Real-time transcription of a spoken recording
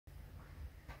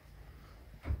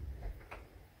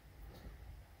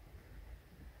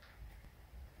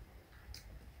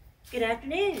Good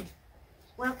afternoon.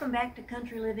 Welcome back to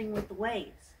Country Living with the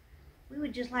Waves. We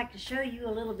would just like to show you a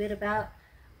little bit about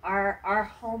our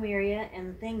home area and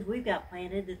the things we've got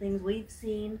planted, the things we've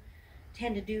seen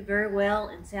tend to do very well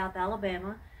in South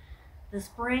Alabama. The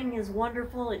spring is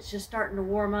wonderful. It's just starting to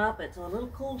warm up. It's a little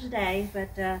cool today,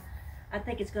 but I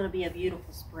think it's going to be a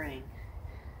beautiful spring.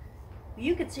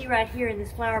 You can see right here in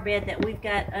this flower bed that we've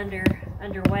got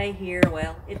underway here.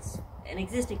 Well, it's an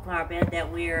existing flower bed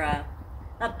that we're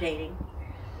updating.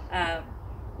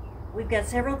 We've got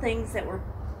several things that were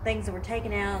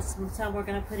taken out, some we're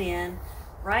going to put in.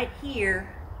 Right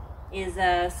here is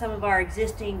some of our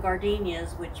existing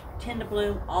gardenias, which tend to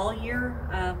bloom all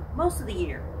year, most of the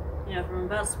year, you know, from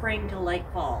about spring till late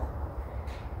fall.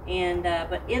 And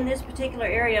but in this particular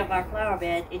area of our flower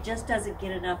bed, it just doesn't get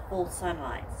enough full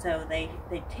sunlight, so they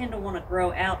tend to want to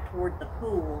grow out toward the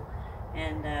pool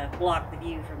and block the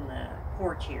view from the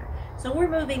porch here. So we're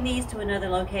moving these to another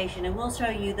location, and we'll show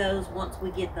you those once we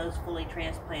get those fully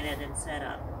transplanted and set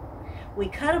up. We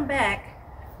cut them back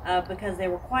because they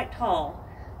were quite tall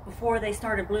before they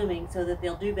started blooming, so that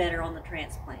they'll do better on the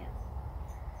transplant.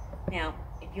 Now,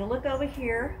 if you look over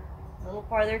here a little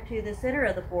farther to the center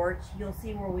of the porch, you'll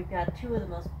see where we've got two of the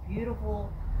most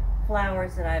beautiful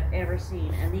flowers that I've ever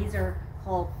seen, and these are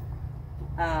called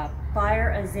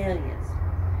fire azaleas.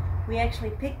 We actually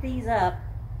picked these up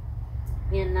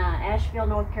in Asheville,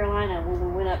 North Carolina, when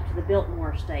we went up to the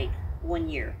Biltmore Estate one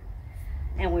year,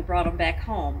 and we brought them back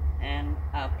home and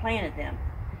planted them.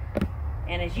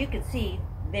 And as you can see,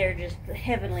 they're just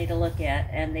heavenly to look at,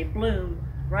 and they bloom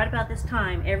right about this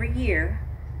time every year.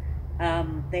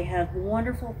 They have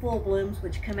wonderful full blooms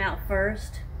which come out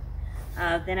first.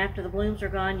 Then after the blooms are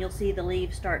gone, you'll see the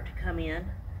leaves start to come in.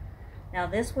 Now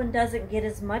this one doesn't get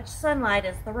as much sunlight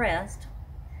as the rest,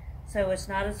 so it's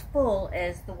not as full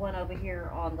as the one over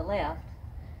here on the left.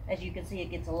 As you can see,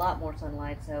 it gets a lot more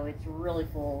sunlight, so it's really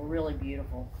full, really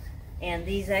beautiful. And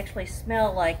these actually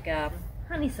smell like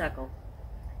honeysuckle.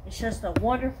 It's just a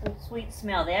wonderful, sweet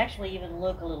smell. They actually even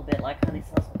look a little bit like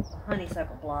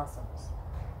honeysuckle blossoms.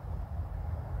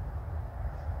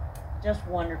 Just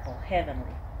wonderful,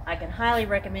 heavenly. I can highly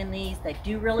recommend these. They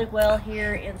do really well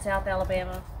here in South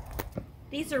Alabama.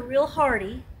 These are real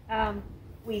hardy.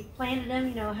 We planted them,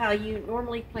 you know how you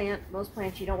normally plant most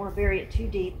plants. You don't want to bury it too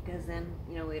deep because then,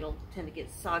 you know, it'll tend to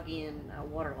get soggy and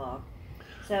waterlogged.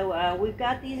 So we've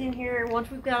got these in here.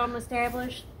 Once we've got them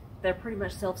established, they're pretty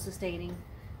much self-sustaining,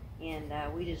 and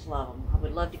we just love them. I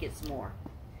would love to get some more.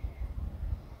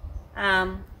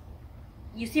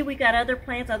 You see we got other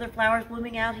plants, other flowers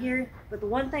blooming out here, but the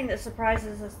one thing that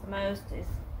surprises us the most is,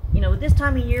 you know, this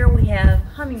time of year we have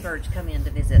hummingbirds come in to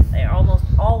visit. They're almost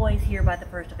always here by the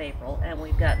 1st of April, and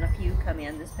we've gotten a few come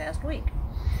in this past week.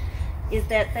 Is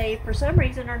that they, for some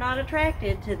reason, are not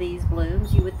attracted to these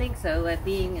blooms. You would think so,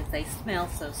 being as they smell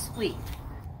so sweet.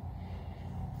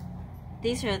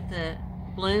 These are the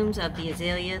blooms of the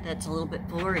azalea that's a little bit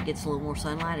fuller. It gets a little more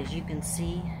sunlight. As you can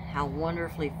see, how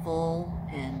wonderfully full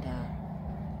and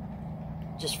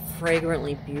just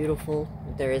fragrantly beautiful,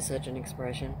 if there is such an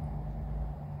expression.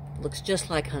 Looks just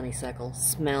like honeysuckle,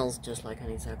 smells just like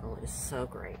honeysuckle. It's so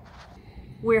great.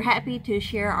 We're happy to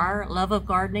share our love of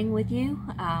gardening with you.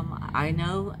 I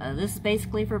know this is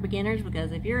basically for beginners,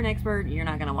 because if you're an expert, you're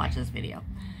not going to watch this video.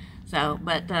 So,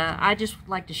 but I just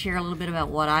like to share a little bit about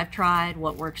what I've tried,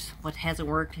 what works, what hasn't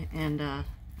worked, and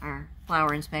our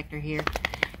flower inspector here.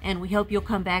 And we hope you'll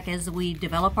come back as we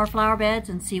develop our flower beds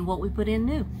and see what we put in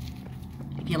new.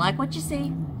 If you like what you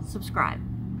see, subscribe.